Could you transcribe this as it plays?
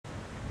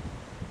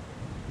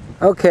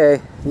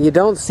Okay, you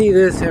don't see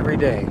this every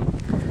day.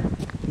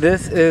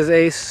 This is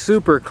a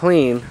super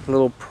clean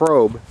little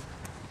probe.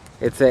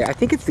 It's a, I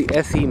think it's the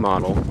SE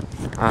model.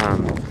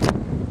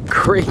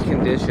 Great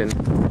condition.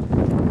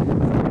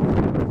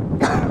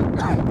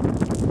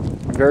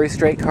 Very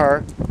straight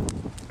car,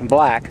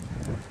 black.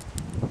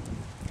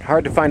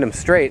 Hard to find them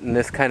straight in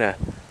this kind of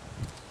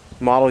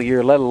model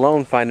year, let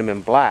alone find them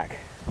in black.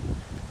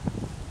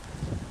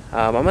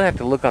 I'm gonna have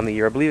to look on the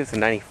year. I believe it's a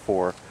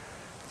 94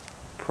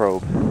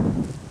 probe.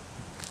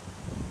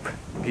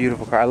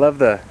 Beautiful car. I love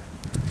the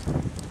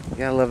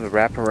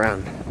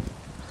wraparound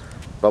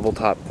bubble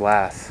top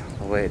glass.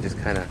 The way it just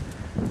kind of,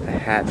 the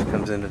hatch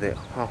comes into the,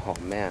 oh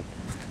man.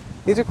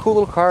 These are cool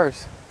little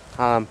cars.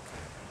 I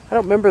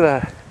don't remember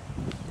the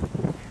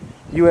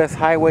US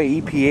Highway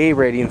EPA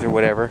ratings or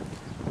whatever.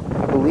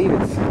 I believe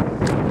it's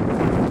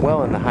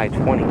well in the high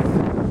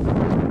 20s.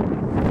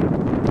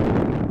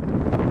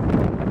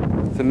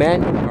 It's a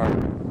manual car.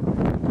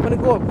 I'm going to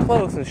go up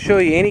close and show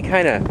you any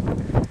kind of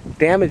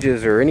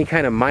damages or any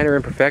kind of minor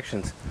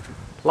imperfections.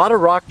 A lot of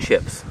rock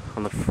chips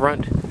on the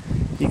front.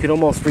 You could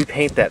almost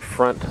repaint that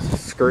front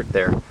skirt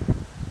there.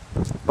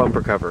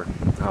 Bumper cover.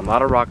 A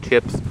lot of rock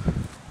chips.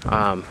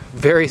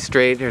 Very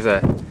straight. There's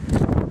a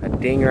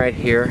ding right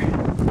here.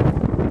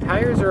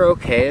 Tires are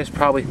okay. There's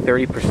probably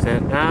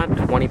 30%,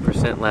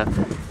 20% left.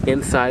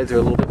 Insides are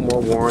a little bit more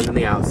worn than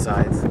the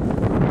outsides. The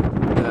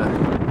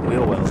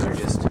wheel wells are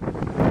just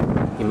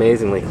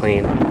amazingly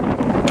clean.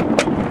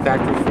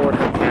 Factory Ford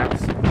hubcaps.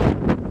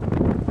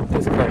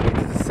 This car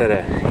gets a set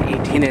of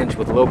 18-inch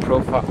with low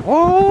profile.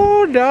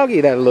 Oh,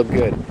 doggy, that looked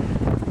good.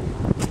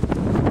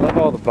 Love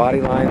all the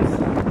body lines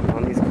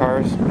on these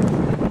cars.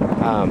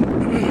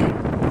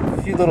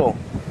 A few little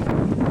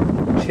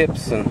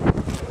chips and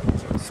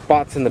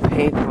spots in the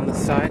paint on the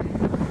side.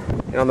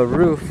 And on the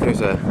roof,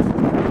 there's a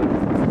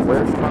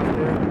wear spot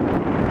there.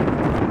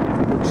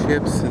 Little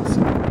chips and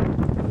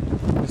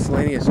some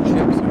miscellaneous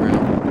chips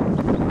around.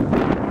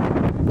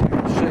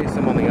 I'll show you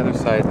some on the other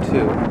side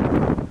too.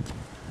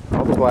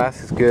 All the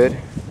glass is good.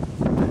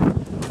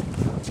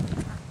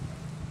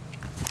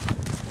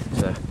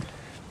 There's a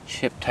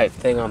chip type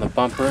thing on the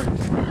bumper.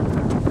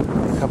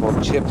 A couple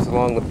of chips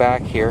along the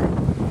back here.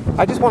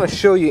 I just want to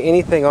show you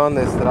anything on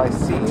this that I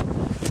see.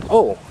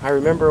 Oh, I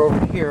remember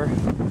over here,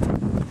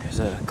 there's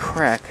a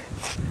crack.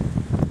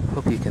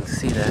 Hope you can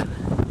see that.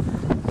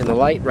 In the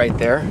light right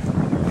there.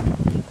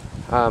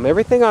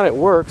 Everything on it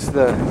works.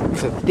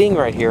 It's a ding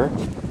right here.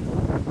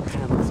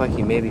 Kind of looks like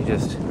you maybe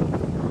just,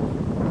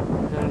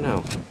 I don't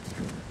know.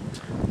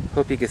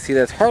 Hope you can see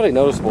that. It's hardly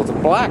noticeable. It's a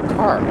black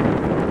car.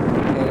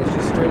 And it's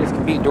just straight as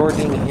can be. Door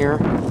ding here.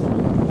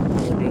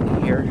 Door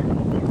ding here.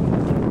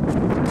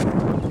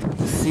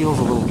 The seal's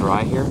a little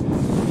dry here.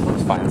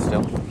 Looks fine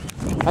still.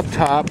 Up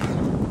top,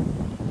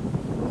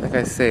 like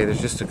I say,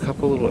 there's just a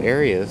couple little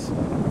areas.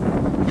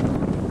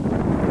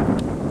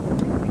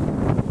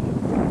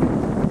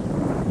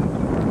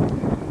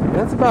 And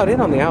that's about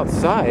it on the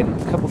outside.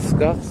 A couple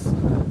scuffs,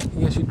 I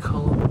guess you'd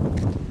call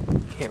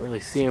them. Can't really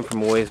see them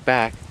from a ways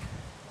back.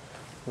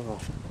 Little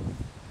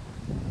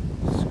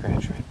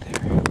scratch right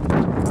there.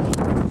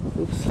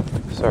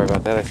 Oops, sorry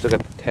about that. I still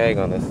got the tag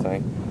on this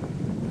thing.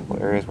 A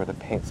couple areas where the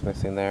paint's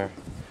missing there.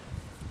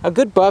 A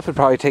good buff would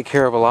probably take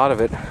care of a lot of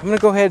it. I'm going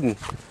to go ahead and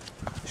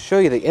show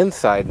you the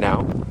inside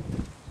now.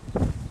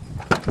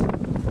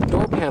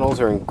 Door panels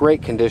are in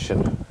great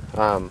condition.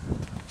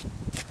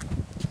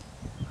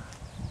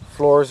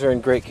 Floors are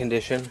in great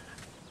condition.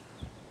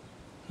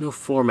 No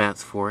floor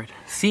mats for it.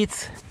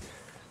 Seats,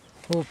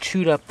 a little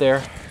chewed up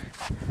there.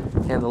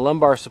 And the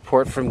lumbar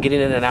support from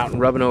getting in and out and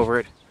rubbing over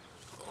it.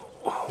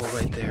 Oh,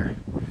 right there.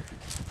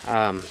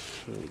 Let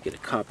me get a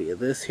copy of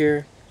this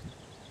here.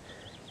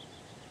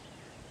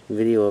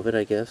 Video of it,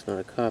 I guess, not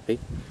a copy.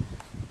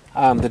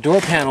 The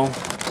door panel,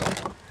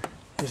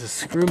 there's a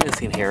screw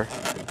missing here,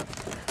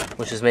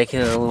 which is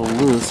making it a little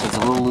loose. It's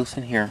a little loose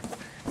in here.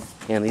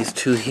 And these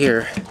two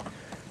here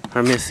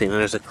are missing. And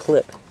there's a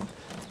clip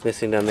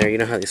missing down there. You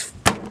know how these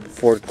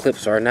Ford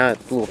clips are. Now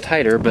it's a little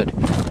tighter, but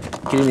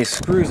getting these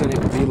screws in it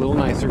would be a little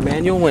nicer.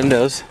 Manual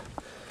windows.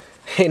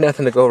 Ain't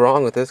nothing to go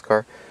wrong with this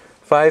car.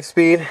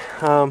 5-speed.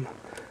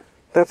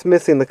 That's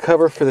missing the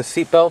cover for the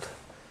seatbelt.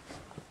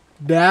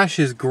 Dash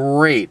is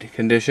great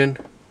condition.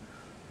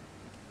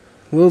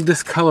 A little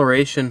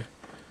discoloration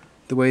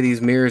the way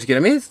these mirrors get. I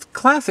mean, it's a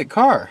classic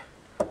car.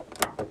 I'm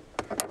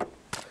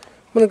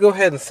going to go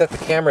ahead and set the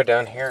camera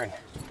down here and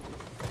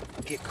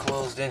get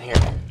closed in here.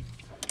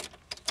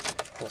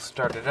 We'll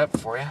start it up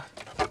for you.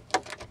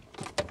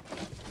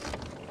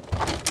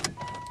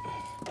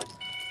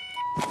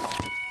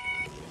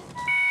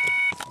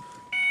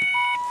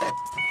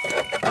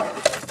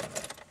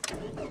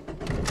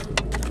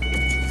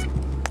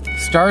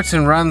 Starts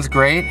and runs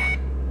great.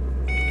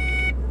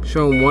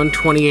 Showing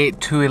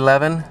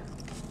 128,211.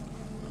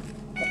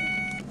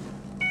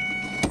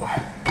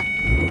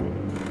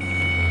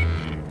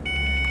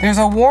 There's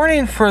a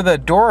warning for the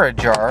door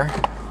ajar.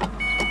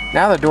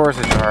 Now the door's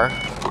ajar.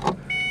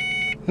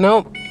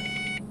 Nope.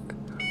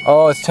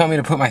 Oh, it's telling me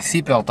to put my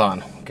seatbelt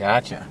on.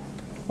 Gotcha.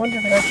 wonder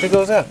if it actually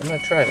goes out. I'm gonna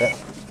try that.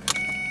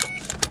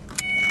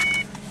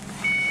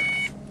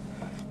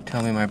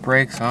 Tell me my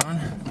brake's on.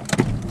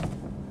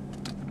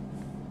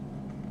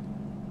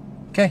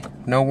 Okay,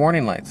 no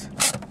warning lights.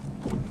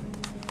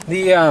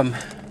 The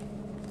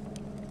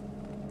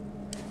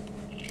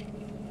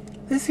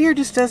this here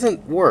just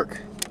doesn't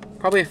work.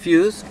 Probably a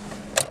fuse.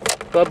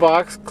 Glove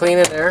box, clean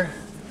in there.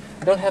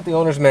 I don't have the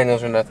owner's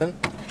manuals or nothing.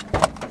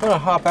 I'm gonna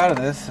hop out of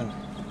this and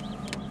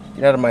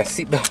get out of my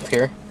seatbelt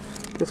here.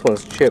 This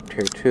one's chipped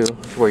here too,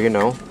 where you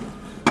know.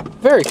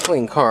 Very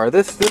clean car.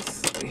 This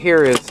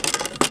here is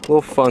a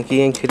little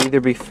funky and could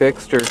either be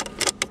fixed or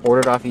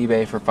ordered off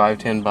eBay for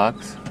 $5-10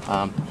 bucks.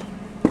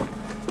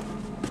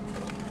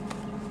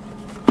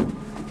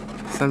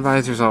 Sun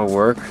visors all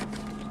work.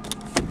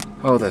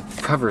 Oh, the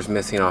cover's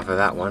missing off of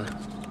that one.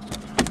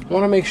 I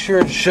want to make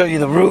sure to show you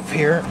the roof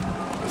here.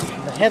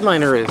 The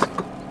headliner is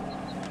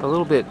a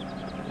little bit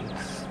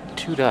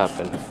chewed up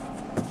and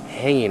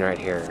hanging right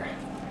here.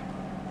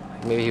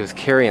 Maybe he was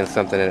carrying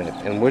something in it,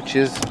 and which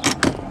is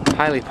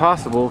highly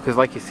possible because,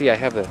 like you see, I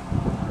have the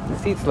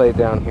seats laid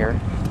down here,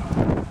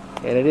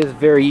 and it is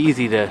very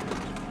easy to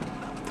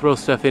throw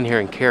stuff in here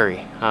and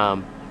carry.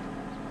 I'm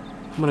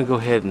gonna go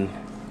ahead and,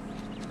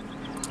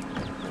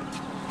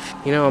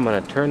 you know, I'm gonna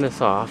turn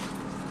this off.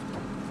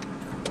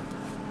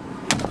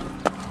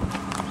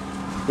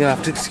 You'll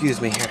have to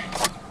excuse me here.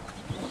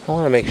 I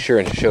want to make sure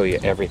and show you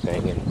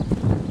everything, and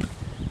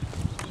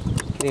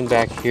getting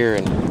back here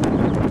and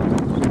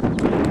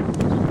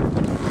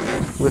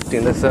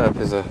lifting this up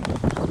is a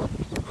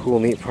cool,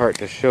 neat part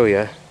to show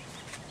you.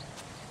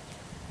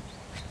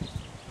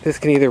 This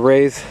can either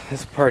raise,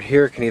 this part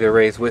here can either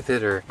raise with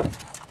it or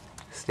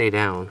stay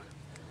down.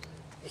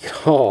 You can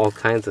all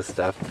kinds of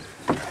stuff.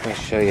 Let me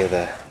show you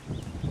the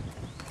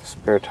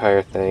spare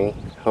tire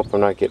thing. Hope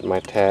I'm not getting my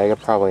tag. I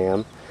probably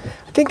am.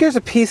 I think there's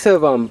a piece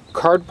of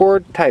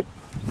cardboard type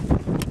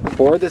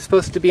board that's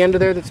supposed to be under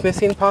there that's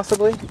missing,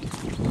 possibly.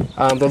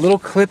 The little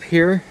clip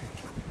here,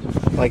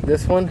 like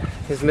this one,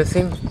 is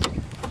missing.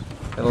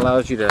 It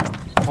allows you to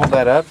hold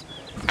that up.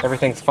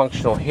 Everything's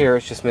functional here,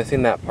 it's just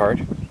missing that part.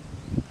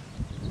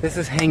 This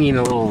is hanging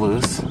a little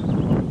loose.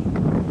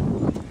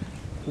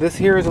 This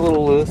here is a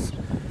little loose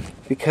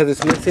because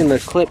it's missing the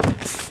clip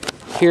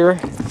here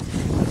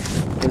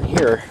and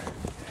here.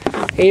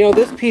 And you know,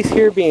 this piece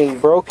here being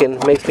broken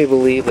makes me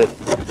believe that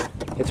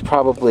it's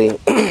probably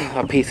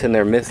a piece in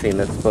there missing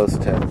that's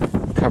supposed to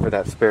cover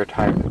that spare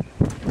tire.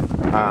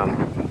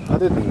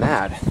 Other than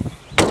that,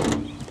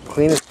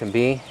 clean as can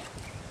be.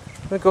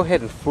 I'm going to go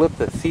ahead and flip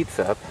the seats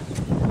up.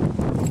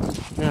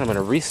 Now I'm going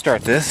to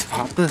restart this,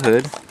 pop the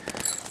hood,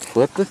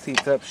 flip the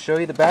seats up, show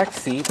you the back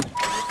seat.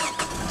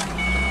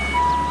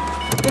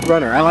 Good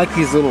runner. I like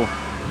these little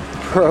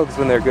Progs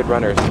when they're good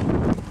runners.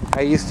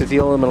 I used to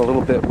deal them a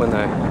little bit when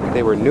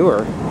they were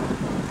newer.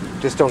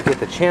 Just don't get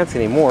the chance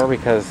anymore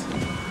because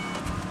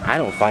I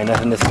don't find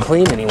nothing this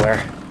clean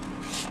anywhere.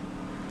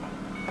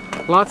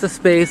 Lots of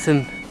space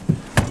and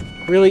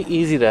really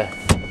easy to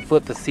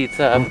flip the seats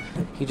up.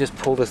 You just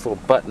pull this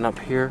little button up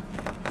here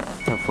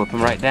and flip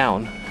them right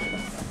down.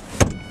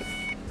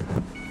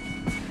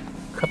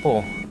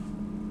 Couple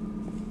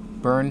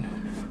burn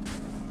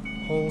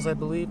holes, I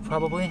believe,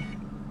 probably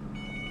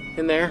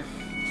in there.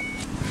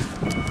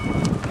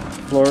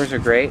 Floors are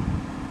great.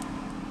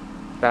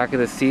 Back of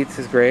the seats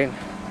is great.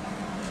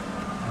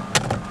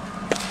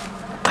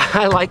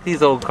 I like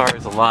these old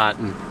cars a lot.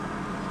 And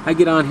I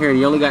get on here and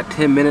you only got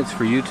 10 minutes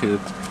for YouTube.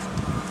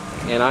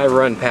 And I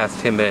run past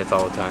 10 minutes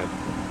all the time.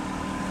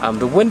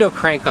 The window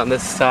crank on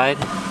this side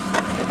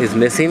is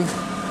missing.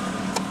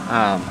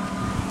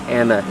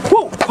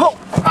 Whoa!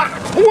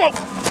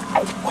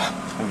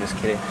 I'm just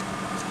kidding.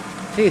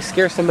 Gee,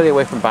 scare somebody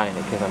away from buying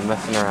it because I'm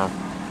messing around.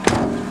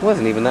 It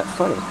wasn't even that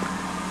funny.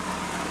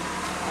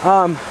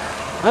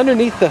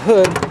 Underneath the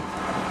hood,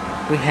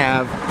 we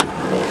have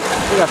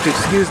to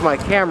excuse my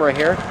camera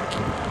here.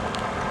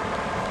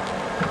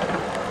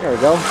 There we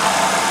go.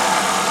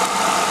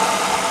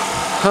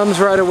 Hums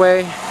right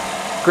away.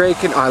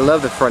 Great. I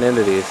love the front end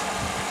of these.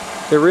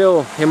 The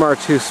real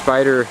MR2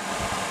 Spider,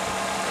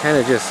 kind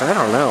of just, I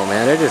don't know,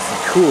 man. They're just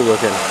cool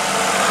looking.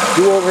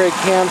 Dual overhead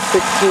cam,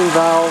 16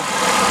 valve,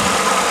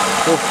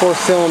 little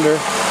 4-cylinder.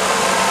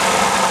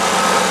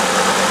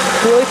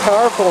 Really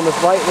powerful in this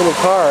light little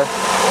car. If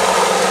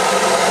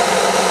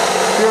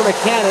you're a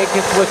mechanic,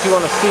 it's what you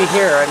want to see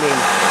here. I mean,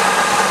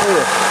 look at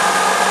this.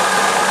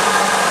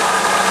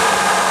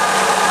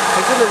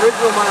 It's an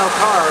original mile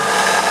car.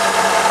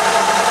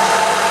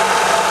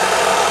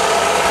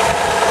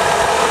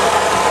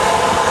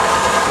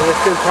 And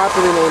it's been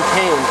properly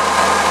maintained.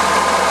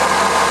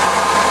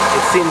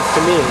 It seems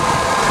to me.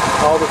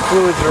 All the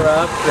fluids are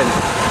up, and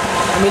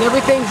I mean,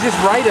 everything's just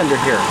right under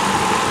here.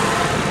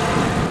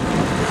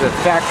 There's a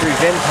factory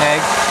VIN tag.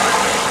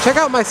 Check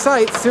out my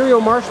site,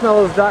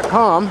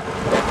 cerealmarshmallows.com.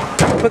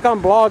 Click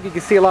on blog, you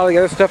can see a lot of the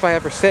other stuff I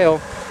have for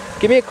sale.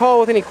 Give me a call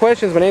with any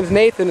questions. My name's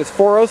Nathan. It's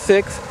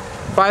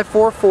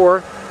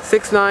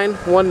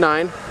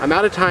 406-544-6919. I'm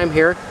out of time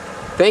here.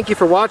 Thank you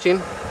for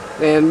watching,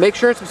 and make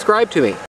sure and subscribe to me.